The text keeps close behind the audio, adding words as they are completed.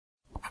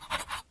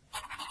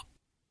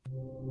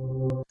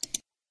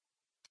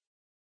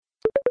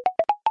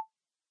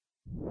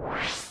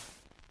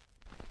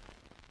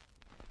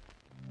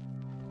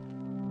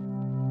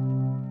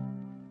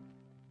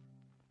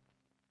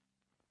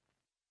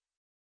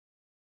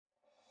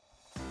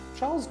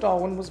Charles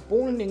Darwin was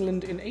born in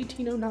England in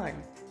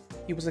 1809.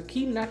 He was a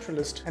keen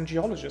naturalist and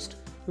geologist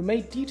who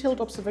made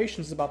detailed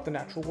observations about the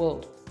natural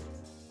world.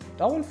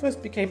 Darwin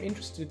first became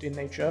interested in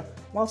nature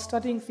while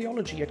studying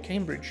theology at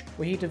Cambridge,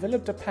 where he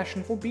developed a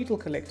passion for beetle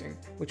collecting,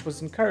 which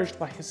was encouraged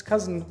by his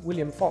cousin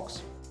William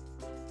Fox.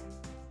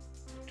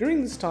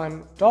 During this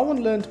time,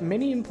 Darwin learned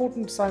many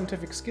important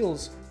scientific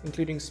skills,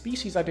 including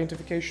species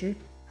identification,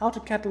 how to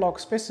catalogue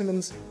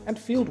specimens, and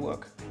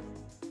fieldwork.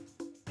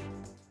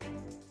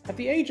 At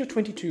the age of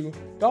 22,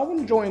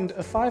 Darwin joined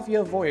a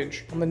 5-year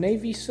voyage on the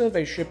Navy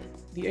survey ship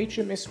the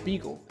HMS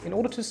Beagle in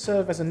order to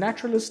serve as a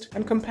naturalist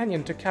and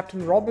companion to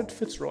Captain Robert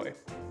Fitzroy.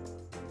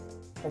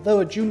 Although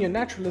a junior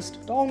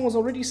naturalist, Darwin was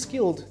already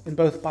skilled in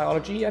both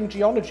biology and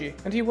geology,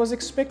 and he was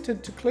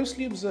expected to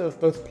closely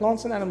observe both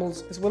plants and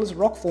animals as well as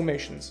rock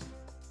formations.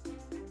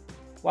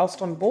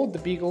 Whilst on board the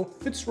Beagle,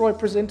 Fitzroy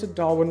presented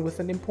Darwin with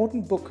an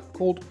important book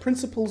called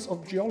Principles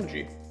of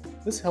Geology.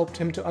 This helped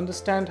him to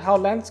understand how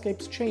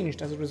landscapes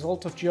changed as a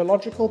result of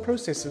geological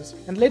processes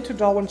and led to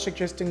Darwin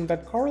suggesting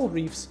that coral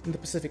reefs in the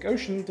Pacific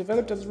Ocean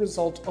developed as a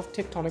result of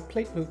tectonic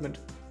plate movement.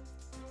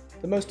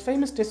 The most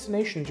famous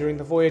destination during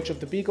the voyage of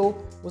the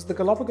Beagle was the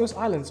Galapagos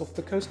Islands off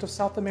the coast of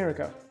South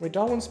America, where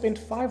Darwin spent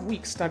 5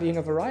 weeks studying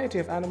a variety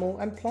of animal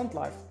and plant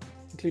life,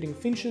 including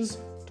finches,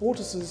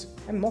 tortoises,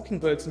 and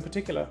mockingbirds in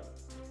particular.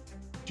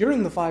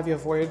 During the 5-year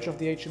voyage of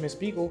the HMS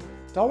Beagle,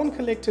 Darwin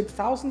collected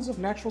thousands of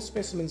natural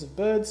specimens of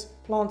birds,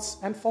 plants,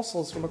 and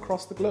fossils from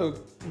across the globe,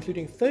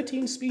 including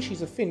 13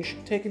 species of finch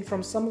taken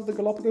from some of the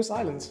Galapagos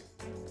Islands.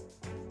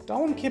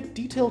 Darwin kept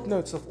detailed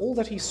notes of all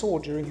that he saw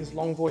during his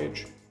long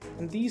voyage,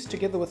 and these,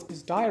 together with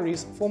his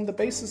diaries, formed the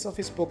basis of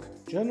his book,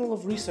 Journal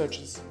of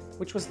Researches,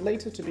 which was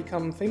later to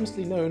become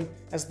famously known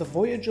as the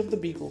Voyage of the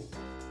Beagle.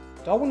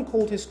 Darwin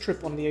called his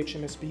trip on the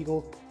HMS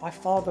Beagle by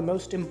far the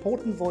most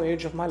important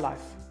voyage of my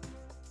life.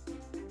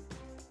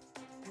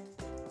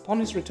 Upon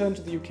his return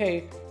to the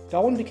UK,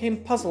 Darwin became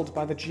puzzled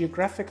by the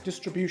geographic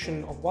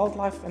distribution of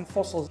wildlife and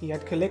fossils he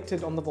had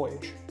collected on the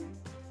voyage.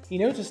 He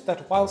noticed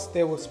that whilst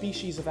there were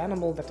species of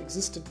animal that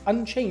existed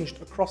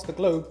unchanged across the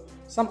globe,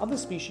 some other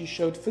species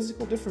showed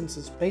physical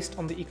differences based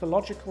on the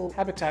ecological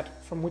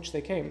habitat from which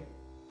they came.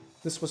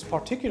 This was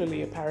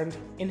particularly apparent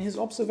in his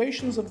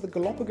observations of the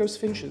Galapagos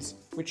finches,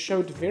 which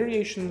showed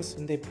variations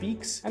in their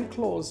beaks and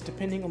claws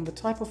depending on the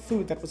type of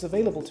food that was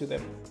available to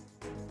them.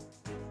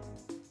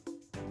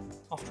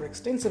 After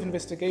extensive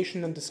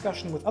investigation and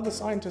discussion with other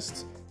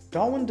scientists,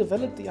 Darwin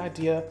developed the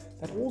idea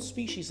that all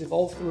species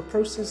evolve through a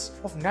process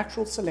of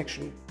natural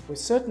selection, where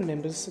certain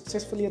members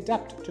successfully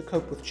adapt to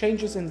cope with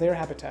changes in their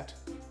habitat,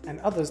 and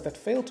others that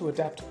fail to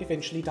adapt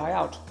eventually die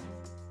out.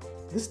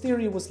 This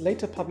theory was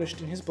later published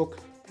in his book,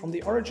 On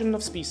the Origin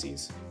of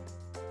Species.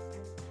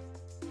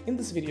 In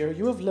this video,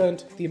 you have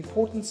learned the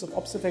importance of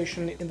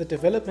observation in the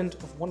development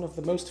of one of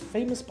the most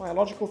famous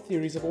biological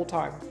theories of all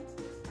time.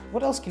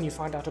 What else can you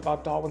find out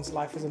about Darwin's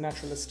life as a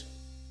naturalist?